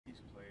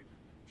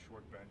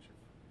short bench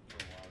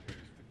for a while here?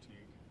 Is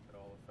fatigue at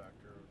all a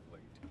factor of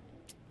late?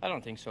 I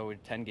don't think so. We're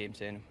 10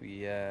 games in.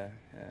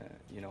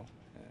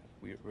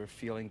 We're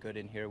feeling good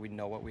in here. We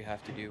know what we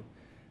have to do,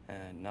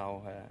 and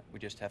now we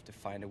just have to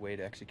find a way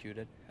to execute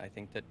it. I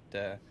think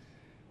that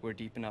we're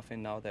deep enough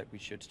in now that we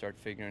should start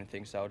figuring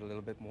things out a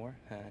little bit more,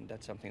 and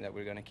that's something that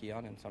we're going to key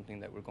on and something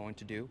that we're going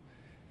to do.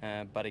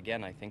 But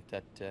again, I think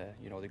that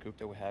the group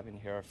that we have in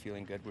here are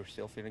feeling good. We're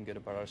still feeling good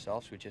about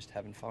ourselves. We just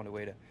haven't found a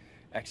way to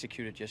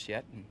execute it just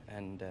yet,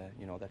 and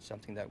that's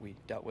something that we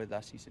dealt with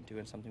last season too,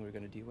 and something we're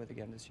going to deal with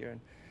again this year.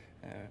 And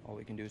all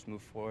we can do is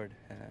move forward.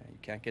 You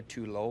can't get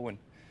too low when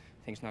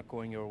things not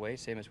going your way,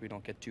 same as we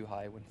don't get too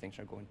high when things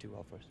are going too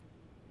well for us.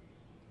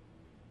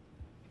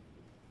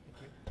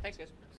 Thanks, guys.